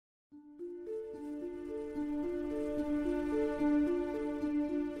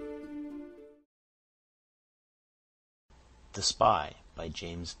The Spy by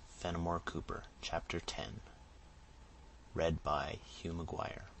James Fenimore Cooper, Chapter 10. Read by Hugh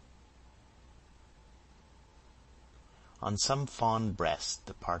McGuire. On some fond breast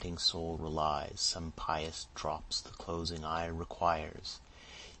the parting soul relies, some pious drops the closing eye requires.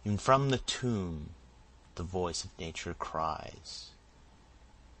 E'en from the tomb the voice of nature cries,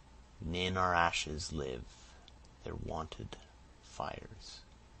 and in our ashes live their wonted fires.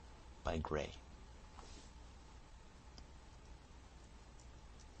 By Gray.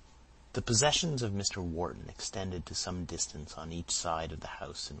 The possessions of Mr. Wharton extended to some distance on each side of the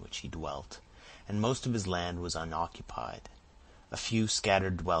house in which he dwelt, and most of his land was unoccupied. A few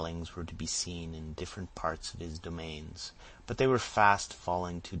scattered dwellings were to be seen in different parts of his domains, but they were fast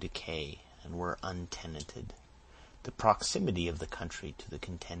falling to decay, and were untenanted. The proximity of the country to the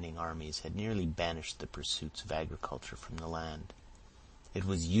contending armies had nearly banished the pursuits of agriculture from the land. It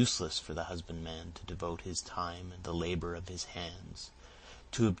was useless for the husbandman to devote his time and the labor of his hands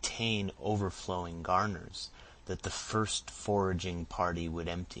to obtain overflowing garners that the first foraging party would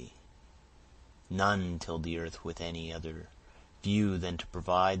empty. None tilled the earth with any other view than to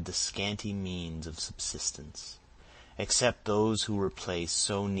provide the scanty means of subsistence, except those who were placed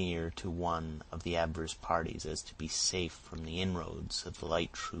so near to one of the adverse parties as to be safe from the inroads of the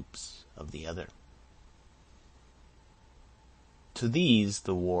light troops of the other. To these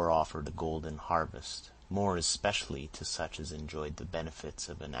the war offered a golden harvest, more especially to such as enjoyed the benefits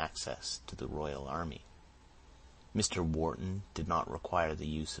of an access to the royal army. Mr. Wharton did not require the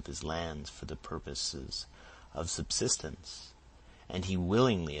use of his lands for the purposes of subsistence, and he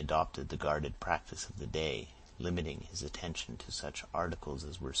willingly adopted the guarded practice of the day, limiting his attention to such articles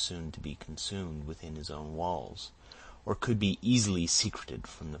as were soon to be consumed within his own walls, or could be easily secreted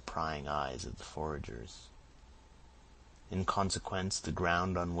from the prying eyes of the foragers. In consequence, the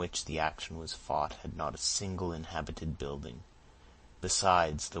ground on which the action was fought had not a single inhabited building,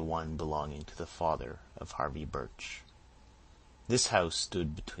 besides the one belonging to the father of Harvey Birch. This house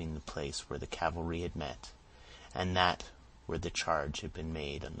stood between the place where the cavalry had met, and that where the charge had been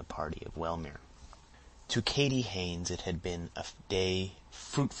made on the party of Wellmere. To Katy Haynes it had been a day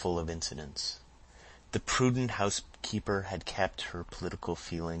fruitful of incidents. The prudent housekeeper had kept her political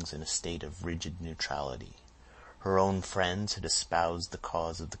feelings in a state of rigid neutrality. Her own friends had espoused the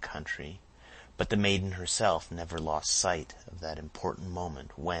cause of the country, but the maiden herself never lost sight of that important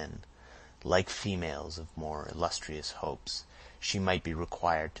moment when, like females of more illustrious hopes, she might be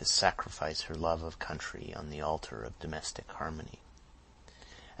required to sacrifice her love of country on the altar of domestic harmony.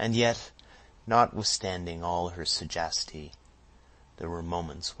 And yet, notwithstanding all her sagacity, there were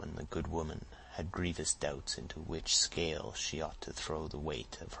moments when the good woman had grievous doubts into which scale she ought to throw the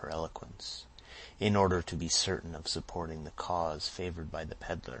weight of her eloquence, in order to be certain of supporting the cause favored by the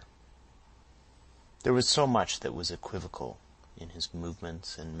peddler. There was so much that was equivocal in his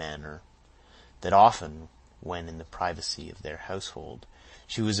movements and manner, that often, when in the privacy of their household,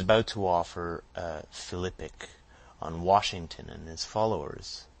 she was about to offer a philippic on Washington and his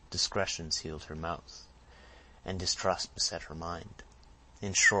followers, discretion sealed her mouth, and distrust beset her mind.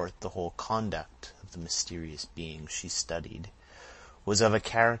 In short, the whole conduct of the mysterious being she studied was of a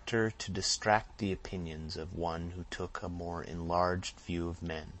character to distract the opinions of one who took a more enlarged view of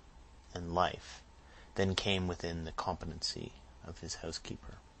men and life than came within the competency of his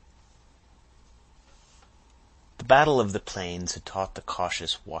housekeeper. The Battle of the Plains had taught the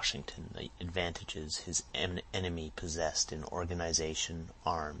cautious Washington the advantages his enemy possessed in organization,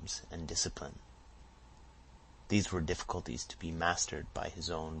 arms, and discipline. These were difficulties to be mastered by his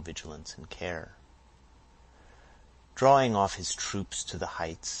own vigilance and care. Drawing off his troops to the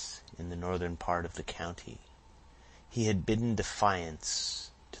heights in the northern part of the county, he had bidden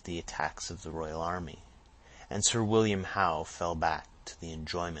defiance to the attacks of the royal army, and Sir William Howe fell back to the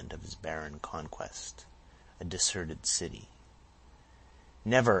enjoyment of his barren conquest, a deserted city.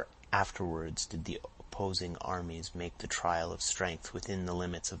 Never afterwards did the opposing armies make the trial of strength within the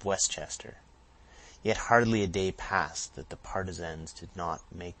limits of Westchester, yet hardly a day passed that the partisans did not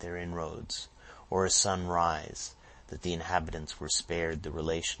make their inroads, or a sun rise, that the inhabitants were spared the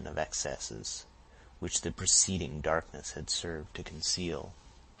relation of excesses which the preceding darkness had served to conceal.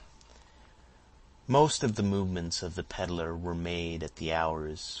 Most of the movements of the peddler were made at the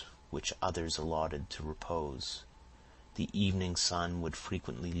hours which others allotted to repose. The evening sun would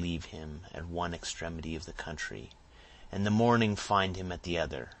frequently leave him at one extremity of the country, and the morning find him at the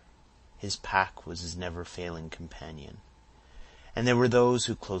other. His pack was his never-failing companion, and there were those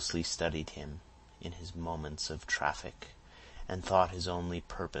who closely studied him in his moments of traffic, and thought his only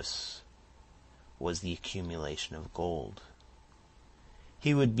purpose was the accumulation of gold.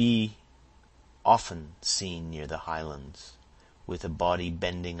 He would be often seen near the highlands, with a body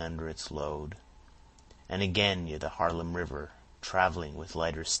bending under its load, and again near the Harlem River, traveling with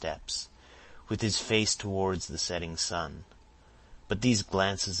lighter steps, with his face towards the setting sun. But these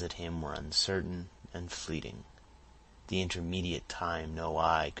glances at him were uncertain and fleeting. The intermediate time no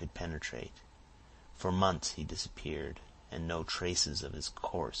eye could penetrate. For months he disappeared, and no traces of his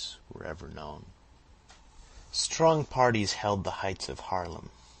course were ever known. Strong parties held the heights of Harlem,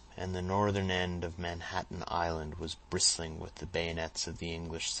 and the northern end of Manhattan Island was bristling with the bayonets of the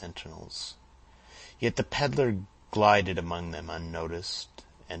English sentinels. Yet the peddler glided among them unnoticed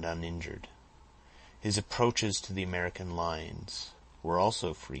and uninjured. His approaches to the American lines were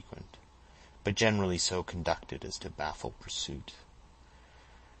also frequent, but generally so conducted as to baffle pursuit.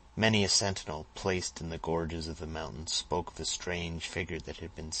 Many a sentinel placed in the gorges of the mountains spoke of a strange figure that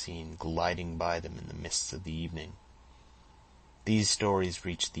had been seen gliding by them in the mists of the evening. These stories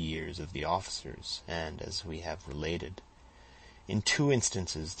reached the ears of the officers, and, as we have related, in 2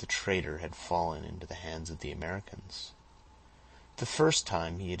 instances the traitor had fallen into the hands of the Americans. The first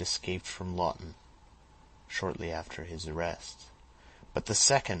time he had escaped from Lawton, shortly after his arrest, but the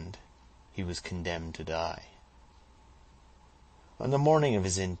second he was condemned to die. On the morning of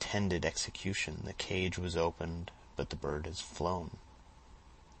his intended execution, the cage was opened, but the bird has flown.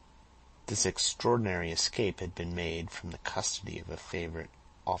 This extraordinary escape had been made from the custody of a favorite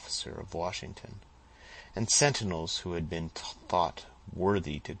officer of Washington, and sentinels who had been thought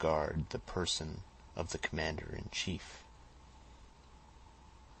worthy to guard the person of the commander-in-chief.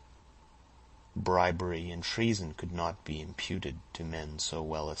 Bribery and treason could not be imputed to men so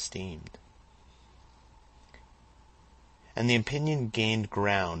well esteemed, and the opinion gained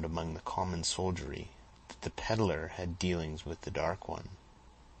ground among the common soldiery that the peddler had dealings with the Dark One.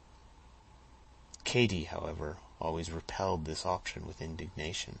 Katy, however, always repelled this option with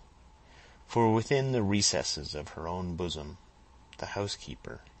indignation, for within the recesses of her own bosom, the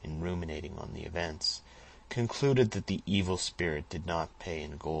housekeeper, in ruminating on the events, concluded that the evil spirit did not pay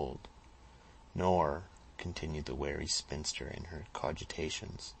in gold, nor, continued the wary spinster in her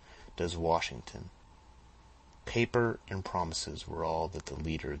cogitations, does Washington. Paper and promises were all that the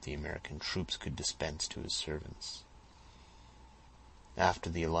leader of the American troops could dispense to his servants. After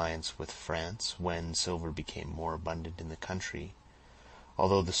the alliance with France, when silver became more abundant in the country,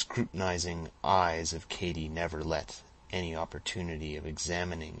 although the scrutinizing eyes of Katy never let any opportunity of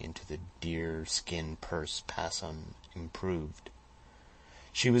examining into the deer-skin purse pass unimproved,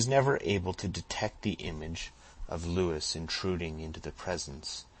 she was never able to detect the image of Louis intruding into the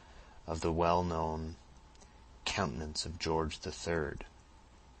presence of the well-known countenance of George III.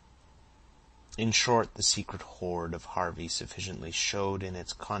 In short, the secret hoard of Harvey sufficiently showed in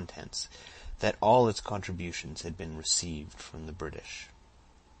its contents that all its contributions had been received from the British.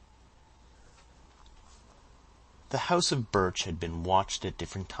 The house of Birch had been watched at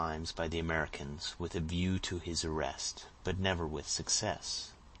different times by the Americans with a view to his arrest, but never with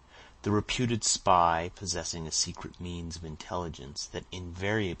success. The reputed spy possessing a secret means of intelligence that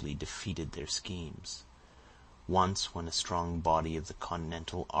invariably defeated their schemes. Once, when a strong body of the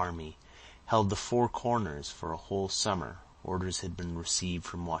Continental Army held the Four Corners for a whole summer, orders had been received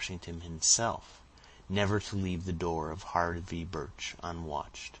from Washington himself never to leave the door of Harvey Birch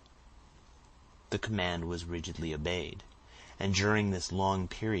unwatched. The command was rigidly obeyed, and during this long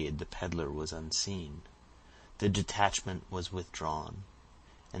period the peddler was unseen. The detachment was withdrawn,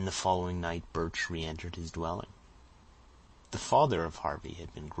 and the following night Birch re-entered his dwelling. The father of Harvey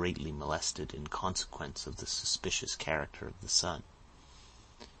had been greatly molested in consequence of the suspicious character of the son.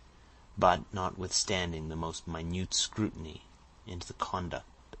 But, notwithstanding the most minute scrutiny into the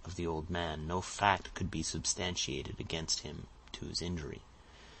conduct of the old man, no fact could be substantiated against him to his injury,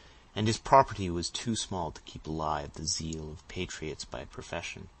 and his property was too small to keep alive the zeal of patriots by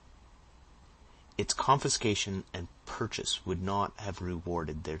profession. Its confiscation and purchase would not have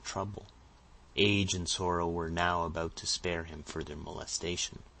rewarded their trouble. Age and sorrow were now about to spare him further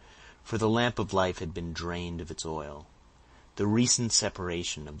molestation, for the lamp of life had been drained of its oil. The recent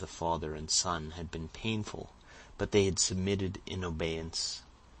separation of the father and son had been painful, but they had submitted in obedience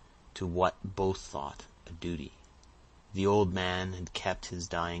to what both thought a duty. The old man had kept his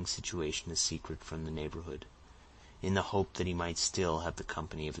dying situation a secret from the neighborhood, in the hope that he might still have the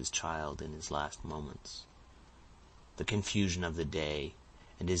company of his child in his last moments. The confusion of the day,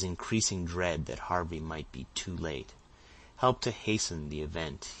 and his increasing dread that Harvey might be too late, helped to hasten the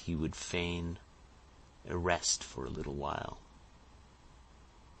event he would fain arrest for a little while.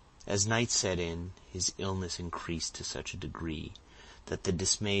 As night set in, his illness increased to such a degree that the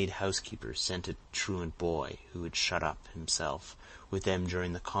dismayed housekeeper sent a truant boy, who had shut up himself with them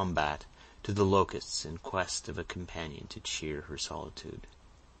during the combat, to the locusts in quest of a companion to cheer her solitude.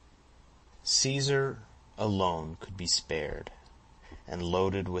 Caesar alone could be spared, and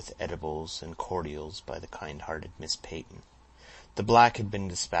loaded with edibles and cordials by the kind-hearted Miss Peyton. The black had been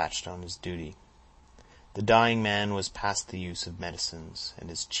dispatched on his duty. The dying man was past the use of medicines, and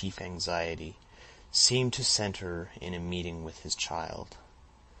his chief anxiety seemed to center in a meeting with his child.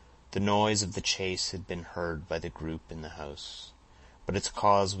 The noise of the chase had been heard by the group in the house, but its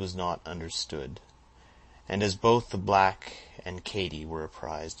cause was not understood, and as both the black and Katy were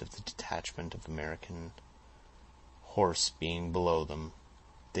apprised of the detachment of American horse being below them,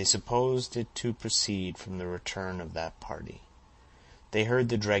 they supposed it to proceed from the return of that party. They heard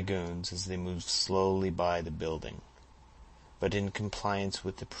the dragoons as they moved slowly by the building, but in compliance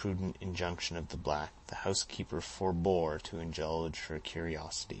with the prudent injunction of the black, the housekeeper forbore to indulge her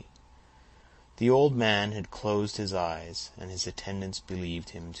curiosity. The old man had closed his eyes, and his attendants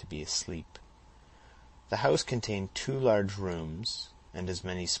believed him to be asleep. The house contained 2 large rooms and as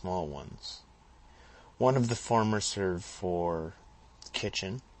many small ones. One of the former served for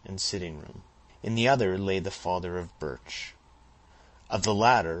kitchen and sitting room. In the other lay the father of Birch. Of the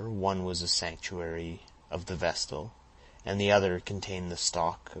latter, one was a sanctuary of the Vestal, and the other contained the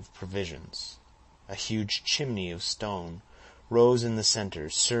stock of provisions. A huge chimney of stone rose in the center,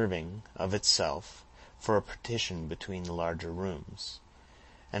 serving, of itself, for a partition between the larger rooms,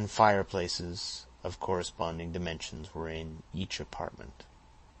 and fireplaces of corresponding dimensions were in each apartment.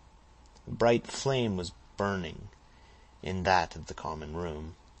 A bright flame was burning in that of the common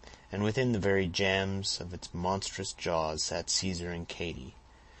room, and within the very jambs of its monstrous jaws sat Caesar and Katy,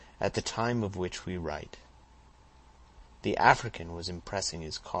 at the time of which we write. The African was impressing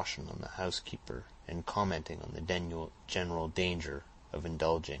his caution on the housekeeper, and commenting on the general danger of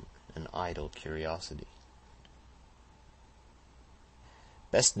indulging an idle curiosity.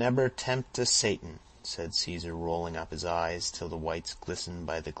 "Best never tempt a Satan," said Caesar, rolling up his eyes till the whites glistened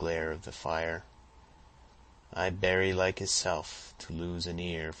by the glare of the fire. "I bury like hisself to lose an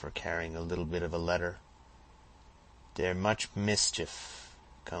ear for carrying a little bit of a letter. Dere much mischief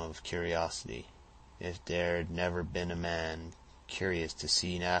come of curiosity. If dere'd never been a man curious to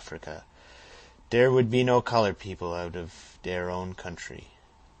see Africa, dere would be no colored people out of dere own country.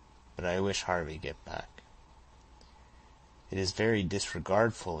 But I wish Harvey get back." "It is very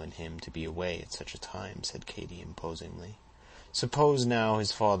disregardful in him to be away at such a time," said Katy imposingly. "Suppose now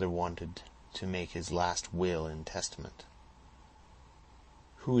his father wanted to make his last will and testament.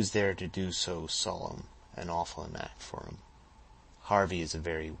 Who is there to do so solemn and awful an act for him? Harvey is a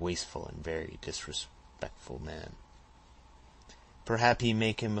very wasteful and very disrespectful man. Perhaps he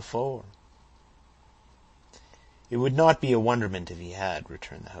make him afore." "It would not be a wonderment if he had,"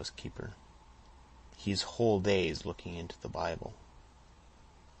 returned the housekeeper. "He is whole days looking into the Bible."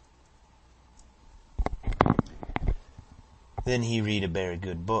 "Then he read a very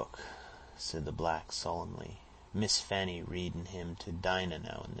good book," said the black solemnly. "Miss Fanny readin' him to Dinah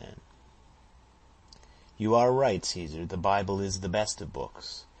now and then." "You are right, Caesar. The Bible is the best of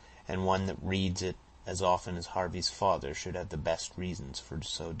books, and one that reads it as often as Harvey's father should have the best reasons for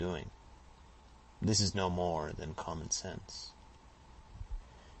so doing. This is no more than common sense."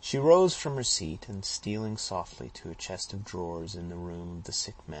 She rose from her seat, and stealing softly to a chest of drawers in the room of the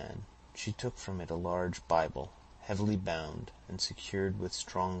sick man, she took from it a large Bible, heavily bound, and secured with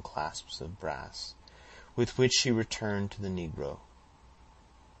strong clasps of brass, with which she returned to the negro.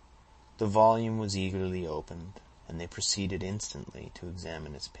 The volume was eagerly opened, and they proceeded instantly to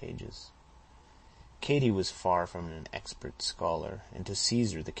examine its pages. Katy was far from an expert scholar, and to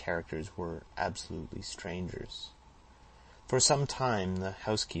Caesar the characters were absolutely strangers. For some time the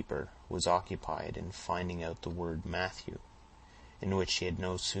housekeeper was occupied in finding out the word Matthew, in which she had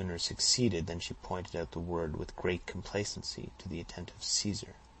no sooner succeeded than she pointed out the word with great complacency to the attentive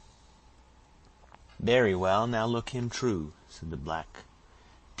Caesar. "Very well, now look him true," said the black,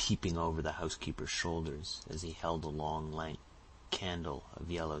 peeping over the housekeeper's shoulders, as he held a long, lank candle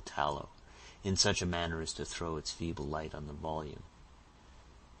of yellow tallow, in such a manner as to throw its feeble light on the volume.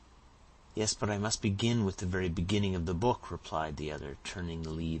 "Yes, but I must begin with the very beginning of the book," replied the other, turning the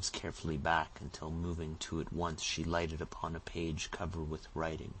leaves carefully back, until, moving to it once, she lighted upon a page covered with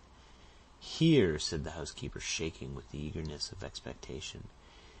writing. "Here," said the housekeeper, shaking with the eagerness of expectation,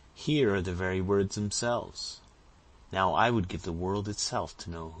 "here are the very words themselves. Now I would give the world itself to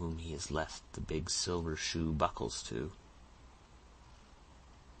know whom he has left the big silver shoe buckles to."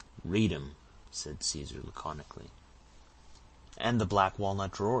 "Read 'em," said Caesar laconically. "And the black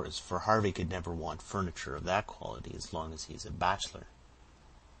walnut drawers, for Harvey could never want furniture of that quality as long as he's a bachelor."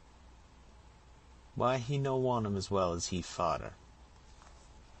 "Why, he no want 'em as well as he fader."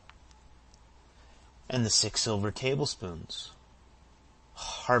 And the 6 silver tablespoons.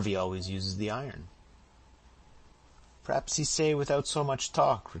 Harvey always uses the iron. Perhaps he say without so much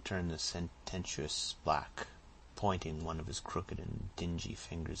talk, returned the sententious black, pointing one of his crooked and dingy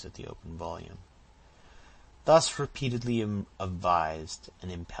fingers at the open volume. Thus repeatedly advised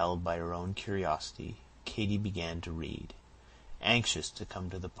and impelled by her own curiosity, Katy began to read. Anxious to come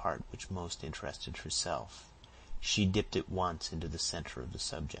to the part which most interested herself, she dipped at once into the center of the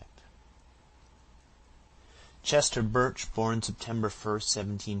subject. Chester Birch, born September 1st,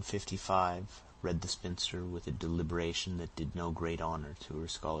 1755, read the spinster with a deliberation that did no great honor to her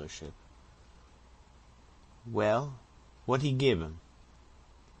scholarship. Well, what'd he give him?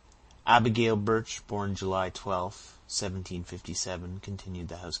 Abigail Birch, born July 12th, 1757, continued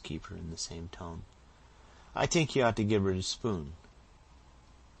the housekeeper in the same tone. I think you ought to give her a spoon.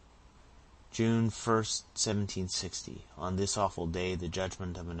 June 1st, 1760. On this awful day, the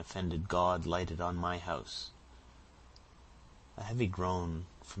judgment of an offended God lighted on my house. A heavy groan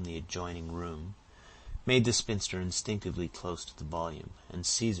from the adjoining room made the spinster instinctively close to the volume, and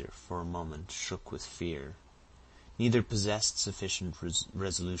Caesar, for a moment, shook with fear. Neither possessed sufficient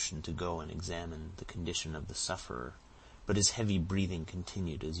resolution to go and examine the condition of the sufferer, but his heavy breathing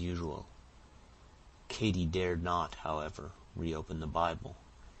continued as usual. Katy dared not, however, reopen the Bible,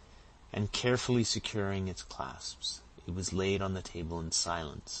 and carefully securing its clasps, it was laid on the table in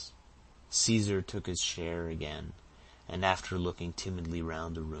silence. Caesar took his chair again, and after looking timidly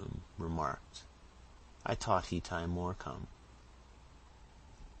round the room, remarked, I thought he time more come.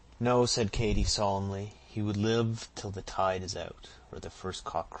 No, said Katy solemnly, he would live till the tide is out, or the first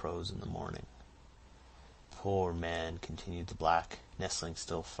cock crows in the morning. Poor man, continued the black, nestling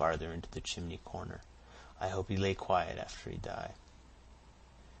still farther into the chimney corner. I hope he lay quiet after he die.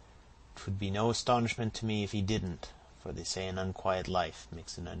 'Twould be no astonishment to me if he didn't, for they say an unquiet life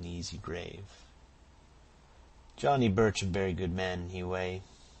makes an uneasy grave. Johnny Birch a very good man in he way.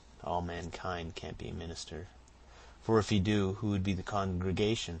 All mankind can't be a minister, for if he do, who would be the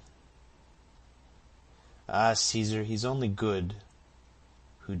congregation? Ah, Caesar, he's only good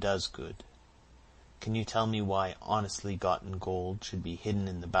who does good. Can you tell me why honestly gotten gold should be hidden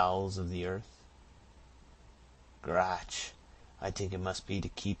in the bowels of the earth? Grach, I think it must be to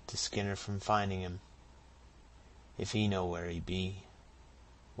keep the Skinner from finding him. If he know where he be,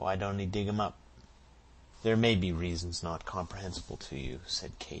 why don't he dig him up? There may be reasons not comprehensible to you,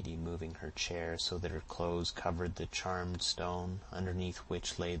 said Katy, moving her chair so that her clothes covered the charmed stone, underneath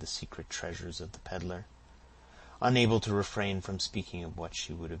which lay the secret treasures of the peddler, unable to refrain from speaking of what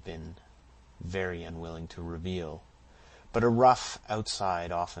she would have been very unwilling to reveal. But a rough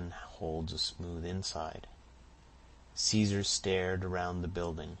outside often holds a smooth inside. Caesar stared around the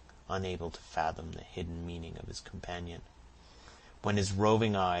building, unable to fathom the hidden meaning of his companion, when his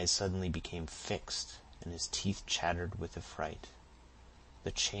roving eyes suddenly became fixed, and his teeth chattered with affright. The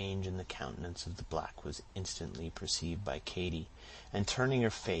change in the countenance of the black was instantly perceived by Katy, and turning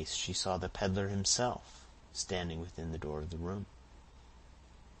her face, she saw the peddler himself, standing within the door of the room.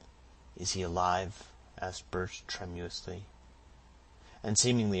 Is he alive? asked Birch tremulously, and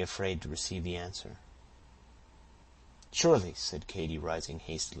seemingly afraid to receive the answer. Surely, said Katy, rising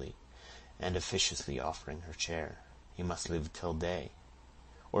hastily, and officiously offering her chair. He must live till day,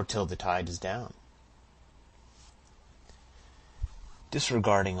 or till the tide is down.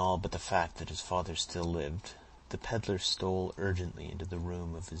 Disregarding all but the fact that his father still lived, the peddler stole urgently into the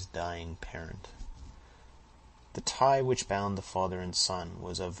room of his dying parent. The tie which bound the father and son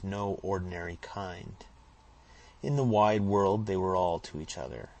was of no ordinary kind. In the wide world they were all to each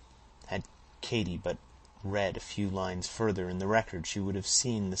other. Had Katy but read a few lines further in the record, she would have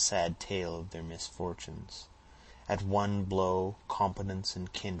seen the sad tale of their misfortunes. At one blow, competence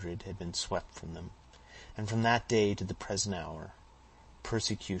and kindred had been swept from them, and from that day to the present hour,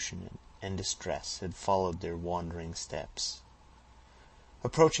 persecution and distress had followed their wandering steps.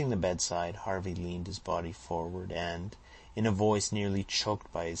 Approaching the bedside, Harvey leaned his body forward, and, in a voice nearly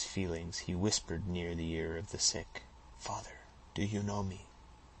choked by his feelings, he whispered near the ear of the sick, "Father, do you know me?"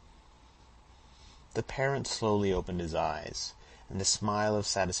 The parent slowly opened his eyes, and a smile of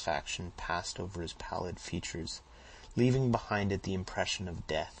satisfaction passed over his pallid features, leaving behind it the impression of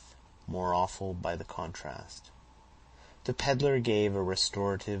death, more awful by the contrast. The peddler gave a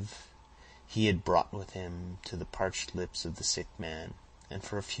restorative he had brought with him to the parched lips of the sick man, and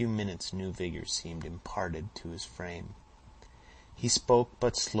for a few minutes new vigor seemed imparted to his frame. He spoke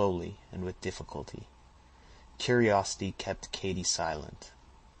but slowly and with difficulty. Curiosity kept Katy silent.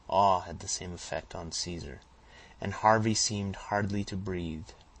 Awe had the same effect on Caesar, and Harvey seemed hardly to breathe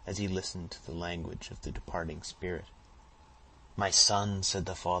as he listened to the language of the departing spirit. "My son," said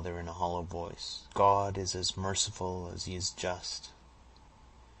the father in a hollow voice, "God is as merciful as he is just.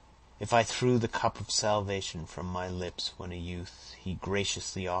 If I threw the cup of salvation from my lips when a youth, he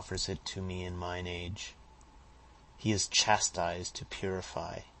graciously offers it to me in mine age. He is chastised to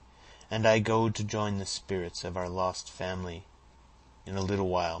purify, and I go to join the spirits of our lost family. In a little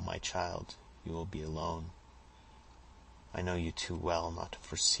while, my child, you will be alone. I know you too well not to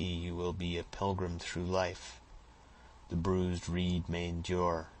foresee you will be a pilgrim through life. The bruised reed may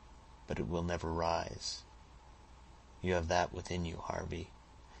endure, but it will never rise. You have that within you, Harvey.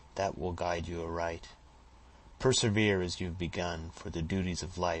 That will guide you aright. Persevere as you've begun, for the duties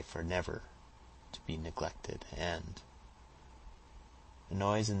of life are never to be neglected, and—" A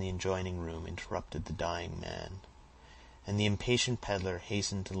noise in the adjoining room interrupted the dying man, and the impatient peddler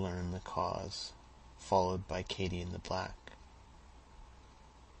hastened to learn the cause, followed by Katy in the black.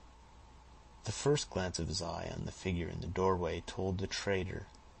 The first glance of his eye on the figure in the doorway told the trader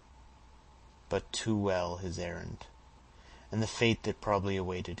but too well his errand, and the fate that probably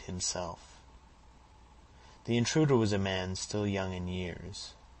awaited himself. The intruder was a man still young in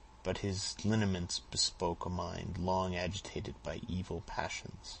years, but his lineaments bespoke a mind long agitated by evil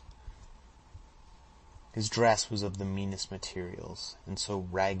passions. His dress was of the meanest materials, and so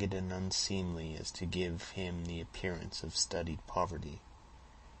ragged and unseemly as to give him the appearance of studied poverty.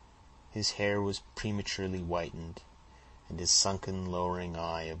 His hair was prematurely whitened, and his sunken, lowering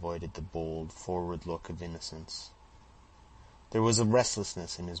eye avoided the bold, forward look of innocence. There was a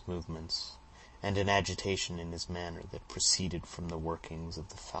restlessness in his movements, and an agitation in his manner that proceeded from the workings of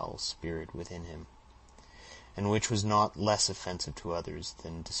the foul spirit within him, and which was not less offensive to others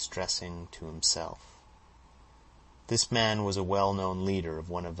than distressing to himself. This man was a well-known leader of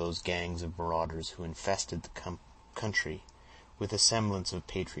one of those gangs of marauders who infested the country with a semblance of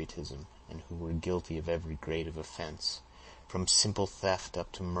patriotism, and who were guilty of every grade of offense, from simple theft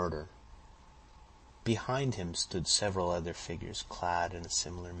up to murder. Behind him stood several other figures clad in a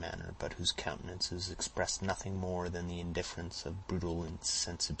similar manner, but whose countenances expressed nothing more than the indifference of brutal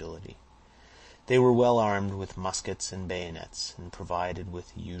insensibility. They were well armed with muskets and bayonets, and provided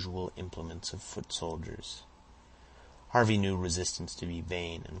with the usual implements of foot soldiers. Harvey knew resistance to be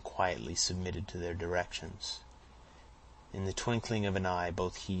vain, and quietly submitted to their directions. In the twinkling of an eye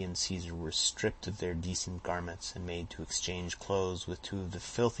both he and Caesar were stripped of their decent garments, and made to exchange clothes with two of the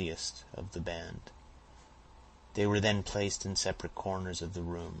filthiest of the band. They were then placed in separate corners of the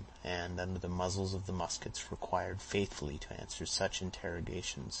room, and, under the muzzles of the muskets, required faithfully to answer such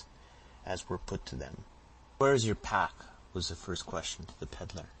interrogations as were put to them. "Where is your pack?" was the first question to the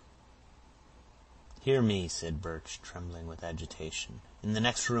peddler. "Hear me," said Birch, trembling with agitation. "In the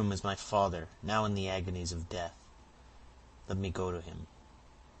next room is my father, now in the agonies of death. Let me go to him,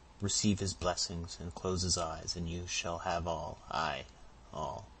 receive his blessings, and close his eyes, and you shall have all, aye,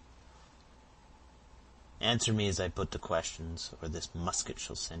 all. Answer me as I put the questions, or this musket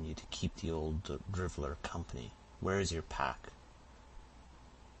shall send you to keep the old driveler company. Where is your pack?"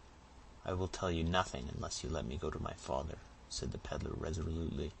 "I will tell you nothing unless you let me go to my father," said the peddler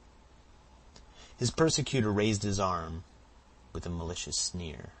resolutely. His persecutor raised his arm with a malicious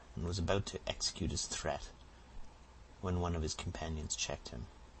sneer, and was about to execute his threat, when one of his companions checked him.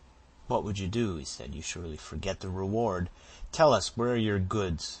 "What would you do?" he said. "You surely forget the reward. Tell us, where are your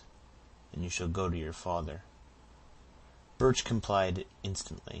goods, and you shall go to your father." Birch complied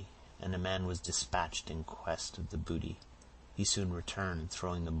instantly, and a man was dispatched in quest of the booty. He soon returned,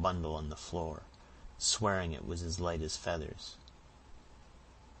 throwing the bundle on the floor, swearing it was as light as feathers.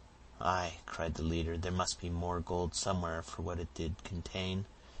 "Aye," cried the leader, "there must be more gold somewhere for what it did contain.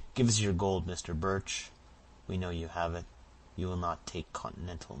 Give us your gold, Mr. Birch. We know you have it. You will not take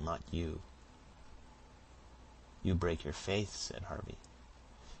Continental, not you." "You break your faith," said Harvey.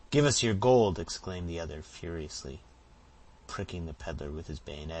 "Give us your gold!" exclaimed the other furiously, pricking the peddler with his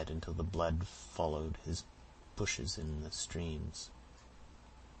bayonet until the blood followed his bushes in the streams.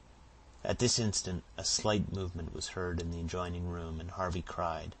 At this instant a slight movement was heard in the adjoining room, and Harvey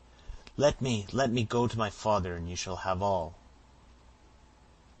cried, let me go to my father, and you shall have all."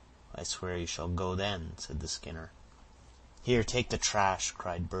 "I swear you shall go then," said the Skinner. "Here, take the trash,"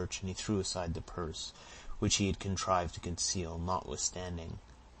 cried Birch, and he threw aside the purse, which he had contrived to conceal, notwithstanding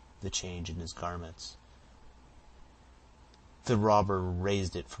the change in his garments. The robber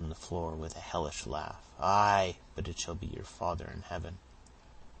raised it from the floor with a hellish laugh. "Aye, but it shall be your father in heaven."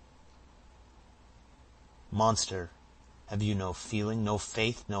 "Monster, have you no feeling, no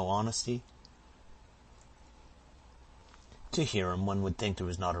faith, no honesty?" "To hear him, one would think there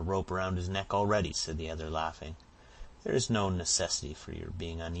was not a rope around his neck already," said the other, laughing. "There is no necessity for your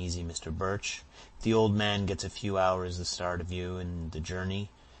being uneasy, Mr. Birch. If the old man gets a few hours the start of you in the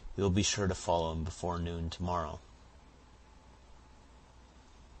journey, you will be sure to follow him before noon tomorrow."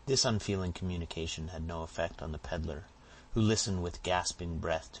 This unfeeling communication had no effect on the peddler, who listened with gasping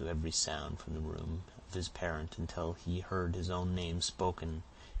breath to every sound from the room of his parent until he heard his own name spoken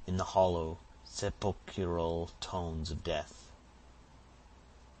in the hollow, sepulchral tones of death.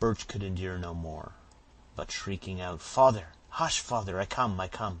 Birch could endure no more, but shrieking out, "Father! Hush, father! I come! I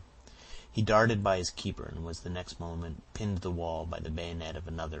come!" he darted by his keeper, and was the next moment pinned to the wall by the bayonet of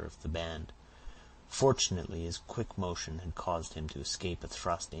another of the band. Fortunately, his quick motion had caused him to escape a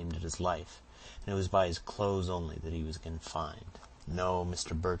thrust aimed at his life, and it was by his clothes only that he was confined. "No,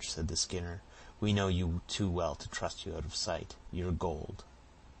 Mr. Birch," said the Skinner, "we know you too well to trust you out of sight. Your gold,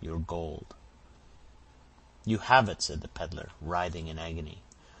 your gold." "You have it," said the peddler, writhing in agony.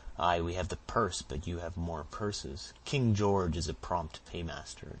 "Aye, we have the purse, but you have more purses. King George is a prompt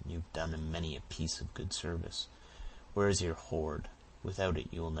paymaster, and you've done him many a piece of good service. Where is your hoard? Without it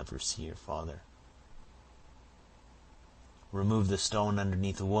you will never see your father." "Remove the stone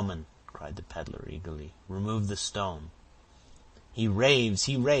underneath the woman," cried the peddler, eagerly. "Remove the stone." He raves!"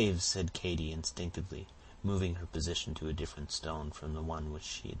 said Katy, instinctively, moving her position to a different stone from the one which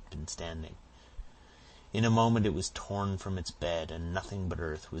she had been standing. In a moment it was torn from its bed, and nothing but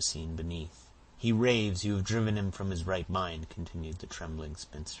earth was seen beneath. "He raves! You have driven him from his right mind," continued the trembling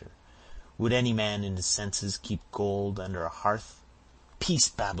spinster. "Would any man in his senses keep gold under a hearth?" "Peace,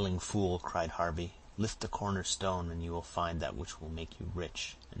 babbling fool!" cried Harvey. "Lift the corner stone, and you will find that which will make you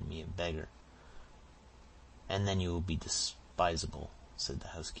rich, and me a beggar." "And then you will be despisable," said the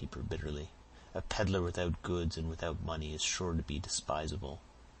housekeeper, bitterly. "A peddler without goods and without money is sure to be despisable."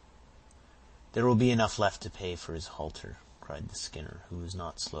 "There will be enough left to pay for his halter," cried the Skinner, who was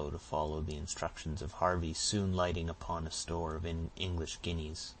not slow to follow the instructions of Harvey, soon lighting upon a store of English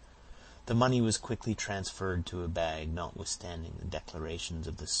guineas. The money was quickly transferred to a bag, notwithstanding the declarations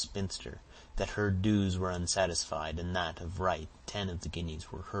of the spinster that her dues were unsatisfied, and that, of right, 10 of the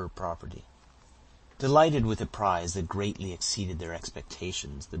guineas were her property. Delighted with a prize that greatly exceeded their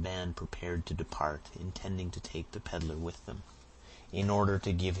expectations, the band prepared to depart, intending to take the peddler with them, in order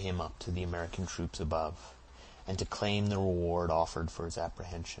to give him up to the American troops above, and to claim the reward offered for his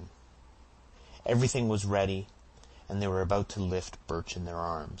apprehension. Everything was ready, and they were about to lift Birch in their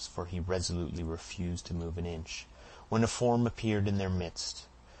arms, for he resolutely refused to move an inch, when a form appeared in their midst,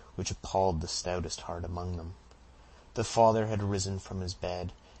 which appalled the stoutest heart among them. The father had arisen from his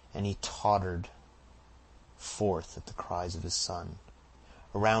bed, and he tottered forth at the cries of his son.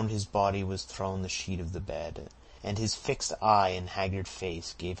 Around his body was thrown the sheet of the bed, and his fixed eye and haggard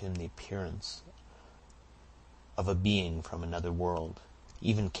face gave him the appearance of a being from another world.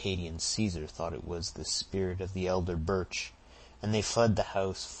 Even Katy and Caesar thought it was the spirit of the elder Birch, and they fled the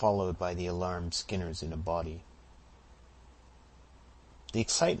house, followed by the alarmed Skinners in a body. The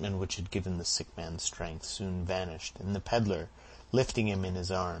excitement which had given the sick man strength soon vanished, and the peddler, lifting him in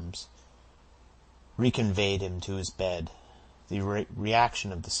his arms, reconveyed him to his bed. The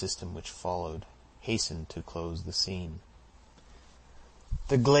reaction of the system which followed hastened to close the scene.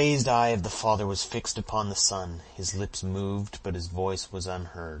 The glazed eye of the father was fixed upon the son. His lips moved, but his voice was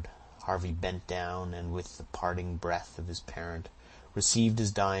unheard. Harvey bent down, and with the parting breath of his parent, received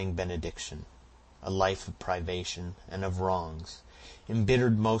his dying benediction. A life of privation and of wrongs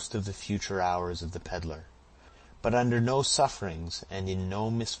embittered most of the future hours of the peddler, but under no sufferings and in no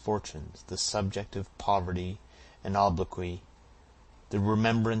misfortunes the subject of poverty and obloquy, the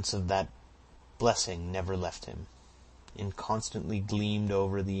remembrance of that blessing never left him. It constantly gleamed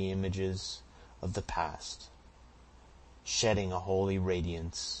over the images of the past, shedding a holy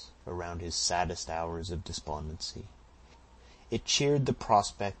radiance around his saddest hours of despondency. It cheered the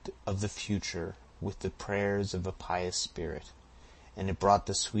prospect of the future with the prayers of a pious spirit, and it brought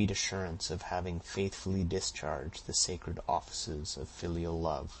the sweet assurance of having faithfully discharged the sacred offices of filial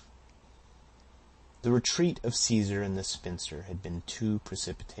love. The retreat of Caesar and the spinster had been too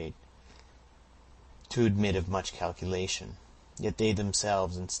precipitate to admit of much calculation, yet they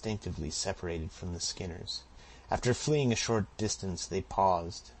themselves instinctively separated from the Skinners. After fleeing a short distance they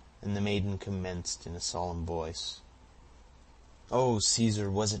paused, and the maiden commenced in a solemn voice. "Oh, Caesar,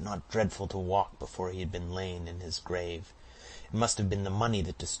 was it not dreadful to walk before he had been lain in his grave? It must have been the money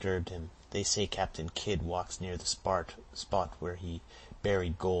that disturbed him. They say Captain Kidd walks near the spot where he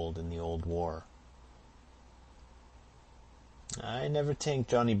buried gold in the old war." "I never think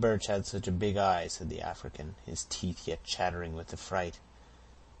Johnny Birch had such a big eye," said the African, his teeth yet chattering with the fright.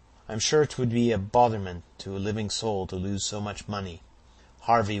 "I'm sure 'twould be a botherment to a living soul to lose so much money.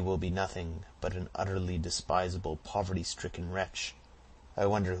 Harvey will be nothing but an utterly despisable, poverty-stricken wretch. I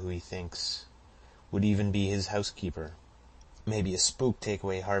wonder who he thinks would even be his housekeeper." "Maybe a spook take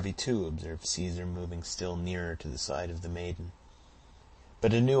away Harvey, too," observed Caesar, moving still nearer to the side of the maiden.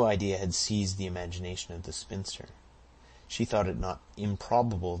 But a new idea had seized the imagination of the spinster. She thought it not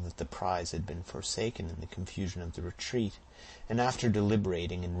improbable that the prize had been forsaken in the confusion of the retreat, and after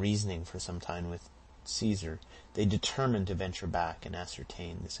deliberating and reasoning for some time with Caesar, they determined to venture back and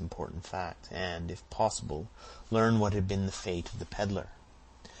ascertain this important fact, and, if possible, learn what had been the fate of the peddler.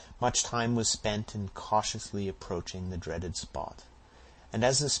 Much time was spent in cautiously approaching the dreaded spot, and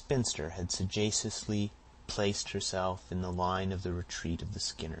as the spinster had sagaciously placed herself in the line of the retreat of the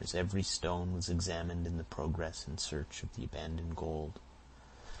Skinners, every stone was examined in the progress in search of the abandoned gold.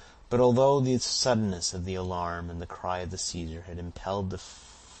 But although the suddenness of the alarm and the cry of the Caesar had impelled the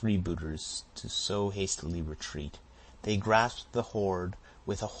freebooters to so hastily retreat, they grasped the hoard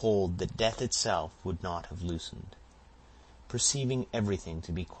with a hold that death itself would not have loosened. Perceiving everything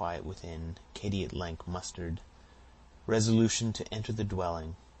to be quiet within, Katy at length mustered resolution to enter the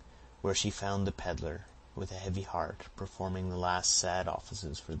dwelling, where she found the peddler, with a heavy heart, performing the last sad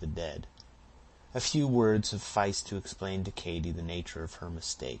offices for the dead. A few words sufficed to explain to Katy the nature of her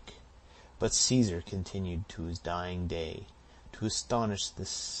mistake, but Caesar continued to his dying day to astonish the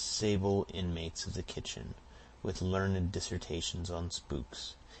sable inmates of the kitchen with learned dissertations on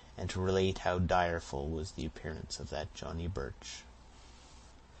spooks, and to relate how direful was the appearance of that Johnny Birch.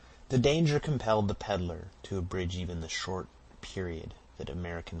 The danger compelled the peddler to abridge even the short period that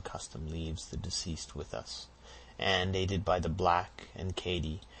American custom leaves the deceased with us, and, aided by the black and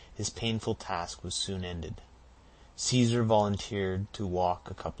Katy, his painful task was soon ended. Caesar volunteered to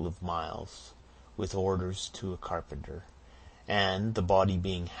walk a couple of miles, with orders to a carpenter, and, the body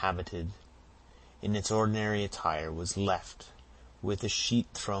being habited in its ordinary attire, was left, with a sheet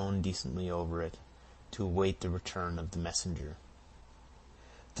thrown decently over it, to await the return of the messenger.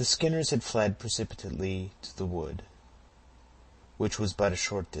 The Skinners had fled precipitately to the wood, which was but a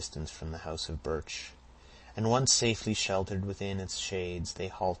short distance from the house of Birch, and once safely sheltered within its shades, they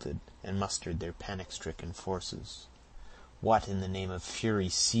halted and mustered their panic-stricken forces. "What, in the name of fury,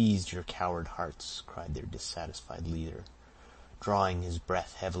 seized your coward hearts?" cried their dissatisfied leader, drawing his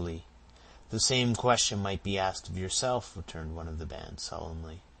breath heavily. "The same question might be asked of yourself," returned one of the band,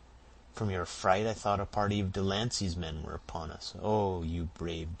 sullenly. "From your fright I thought a party of De Lancey's men were upon us. Oh, you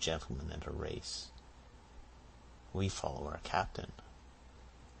brave gentlemen and a race!" "We follow our captain."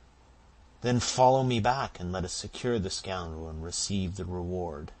 "Then follow me back, and let us secure the scoundrel and receive the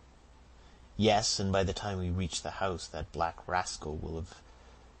reward." "Yes, and by the time we reach the house, that black rascal will have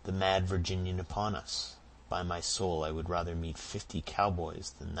the mad Virginian upon us. By my soul, I would rather meet 50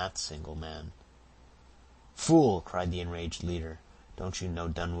 cowboys than that single man." "Fool!" cried the enraged leader. "Don't you know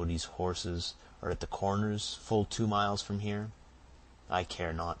Dunwoodie's horses are at the Corners, full 2 miles from here? I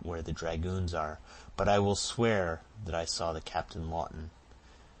care not where the dragoons are, but I will swear that I saw the Captain Lawton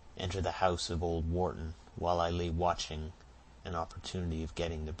enter the house of old Wharton, while I lay watching an opportunity of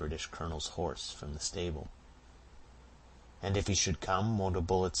getting the British colonel's horse from the stable. And if he should come, won't a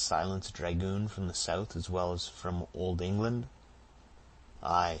bullet silence a dragoon from the south as well as from old England?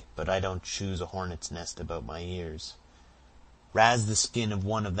 Aye, but I don't choose a hornet's nest about my ears. Razz the skin of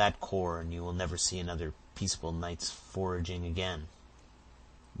one of that corps, and you will never see another peaceable night's foraging again."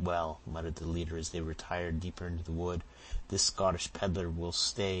 "Well," muttered the leader as they retired deeper into the wood, "this Scottish peddler will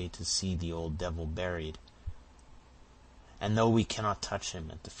stay to see the old devil buried. And though we cannot touch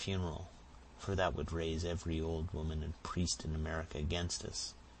him at the funeral, for that would raise every old woman and priest in America against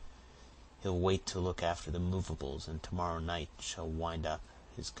us, he'll wait to look after the movables, and tomorrow night shall wind up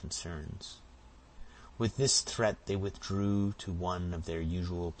his concerns." With this threat they withdrew to one of their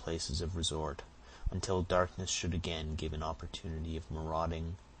usual places of resort, until darkness should again give an opportunity of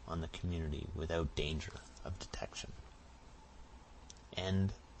marauding on the community without danger of detection.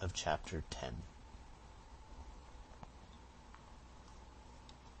 End of chapter 10.